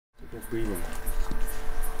Difficult breathing.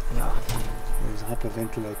 Yeah. He's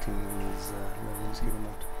hyperventilating and he's, let's get him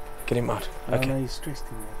out. Get him out. Okay. No, he's stressed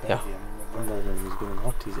in there badly. Yeah. I mean, the window he's getting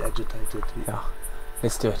hot, he's agitated. Yeah.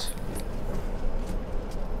 Let's do it.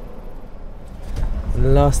 And the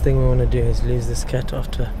last thing we want to do is lose this cat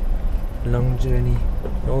after a long journey,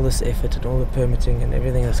 and all this effort and all the permitting and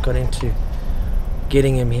everything that's gone into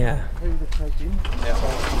getting him here. Carry the crate in. Yeah.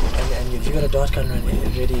 And if you've got a dart gun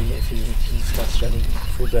ready, if he starts running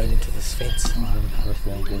full blown into this fence.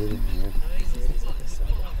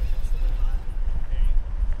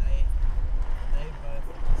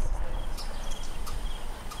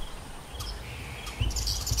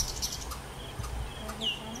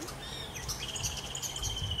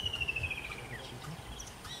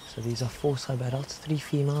 So these are 4 sub-adults, 3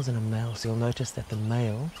 females and a male. So you'll notice that the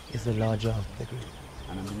male is the larger of the group.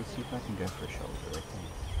 And I'm going to see if I can go for a shoulder, okay?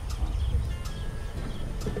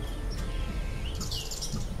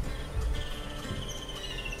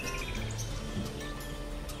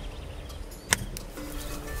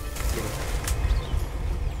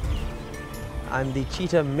 I'm the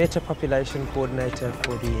Cheetah Meta-Population Coordinator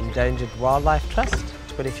for the Endangered Wildlife Trust.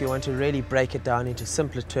 But if you want to really break it down into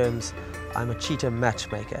simpler terms, I'm a cheetah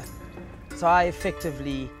matchmaker. So I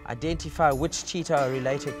effectively identify which cheetah are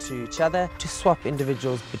related to each other to swap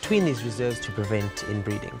individuals between these reserves to prevent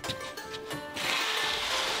inbreeding.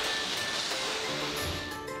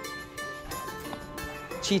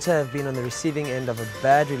 Cheetah have been on the receiving end of a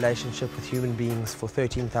bad relationship with human beings for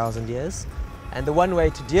 13,000 years. And the one way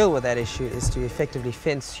to deal with that issue is to effectively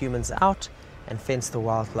fence humans out and fence the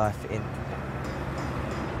wildlife in.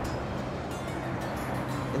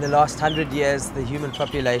 In the last 100 years, the human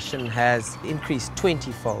population has increased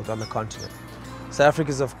 20-fold on the continent. South Africa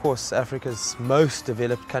is, of course, Africa's most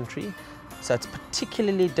developed country, so it's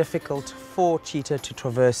particularly difficult for cheetah to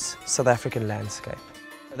traverse South African landscape.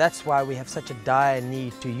 That's why we have such a dire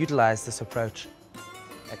need to utilize this approach.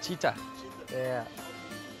 A cheetah? Yeah.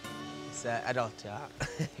 It's an adult, yeah.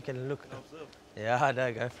 You can look. Yeah,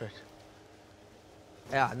 no, go for it.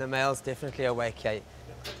 Yeah, and the male's definitely awake, yeah.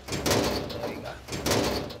 There we go.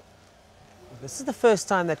 This is the first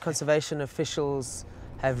time that conservation officials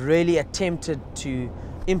have really attempted to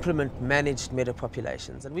implement managed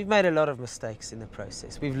metapopulations, and we've made a lot of mistakes in the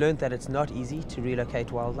process. We've learned that it's not easy to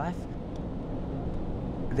relocate wildlife.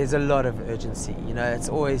 There's a lot of urgency, you know,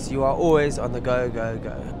 you are always on the go, go,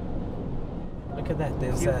 go. Look at that,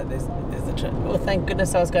 there's the trip. Oh, thank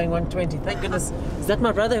goodness I was going 120, thank goodness. Is that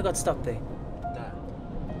my brother who got stopped there?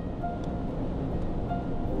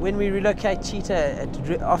 When we relocate cheetah,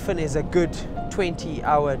 it often is a good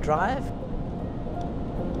 20-hour drive.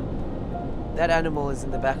 That animal is in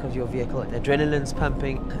the back of your vehicle, adrenaline's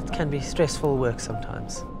pumping. It can be stressful work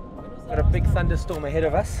sometimes. We've got a big thunderstorm ahead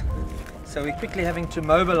of us, so we're quickly having to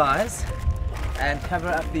mobilize and cover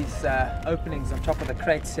up these openings on top of the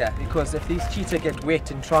crates here, because if these cheetah get wet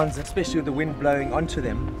in transit, especially with the wind blowing onto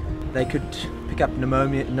them, they could pick up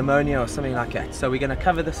pneumonia or something like that. So we're going to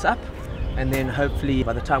cover this up, and then hopefully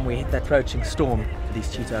by the time we hit that approaching storm, these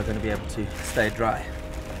cheetah are going to be able to stay dry.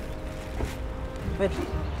 But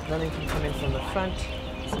nothing can come in from the front.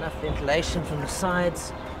 There's enough ventilation from the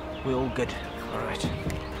sides. We're all good. All right.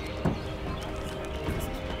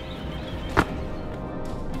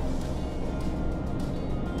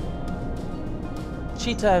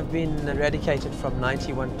 Cheetah have been eradicated from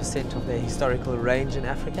 91% of their historical range in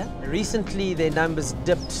Africa. Recently, their numbers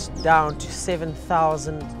dipped down to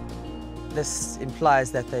 7,000. This implies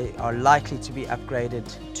that they are likely to be upgraded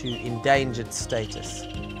to endangered status.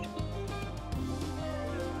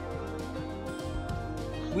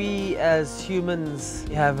 We as humans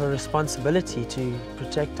have a responsibility to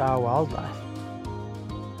protect our wildlife.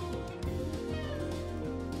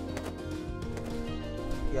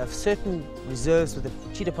 You have certain reserves where the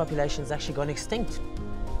cheetah population has actually gone extinct.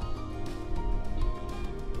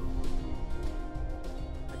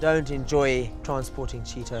 I don't enjoy transporting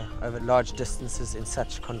cheetah over large distances in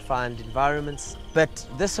such confined environments, but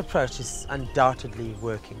this approach is undoubtedly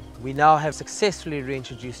working. We now have successfully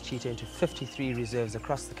reintroduced cheetah into 53 reserves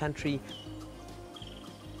across the country.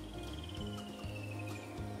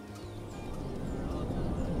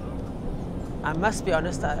 I must be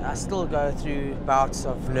honest, I still go through bouts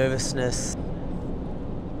of nervousness.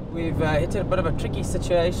 We've hit a bit of a tricky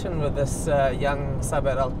situation with this young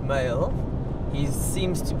sub-adult male. He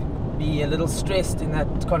seems to be a little stressed in that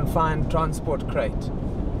confined transport crate.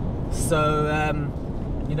 So,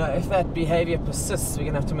 you know, if that behavior persists, we're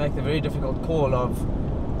going to have to make the very difficult call of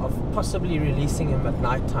possibly releasing him at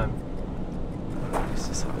night time. Let's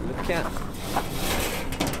just have a look here.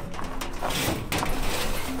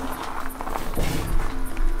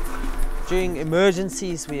 During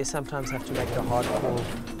emergencies, we sometimes have to make the hard call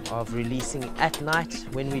of releasing at night.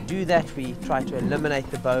 When we do that, we try to eliminate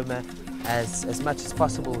the boma as much as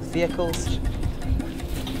possible with vehicles.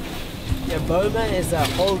 A boma is a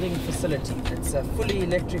holding facility. It's fully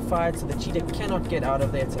electrified, so the cheetah cannot get out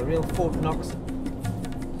of there. It's a real Fort Knox.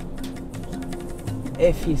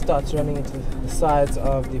 If he starts running into the sides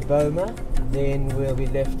of the boma, then we'll be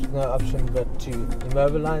left with no option but to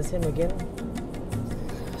immobilize him again.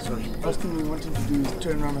 Sorry. Last thing we want him to do is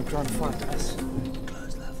turn around and try and fight us.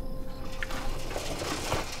 Close, love.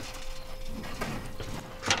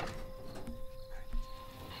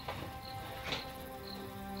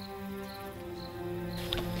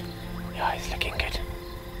 Yeah, he's looking good.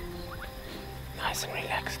 Nice and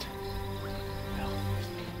relaxed.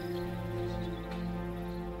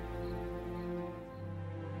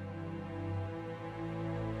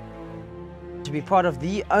 To be part of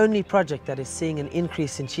the only project that is seeing an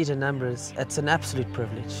increase in cheetah numbers, it's an absolute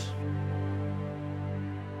privilege.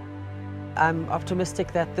 I'm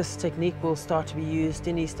optimistic that this technique will start to be used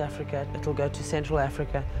in East Africa. It'll go to Central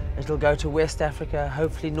Africa, it'll go to West Africa,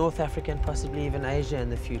 hopefully North Africa and possibly even Asia in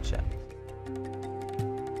the future.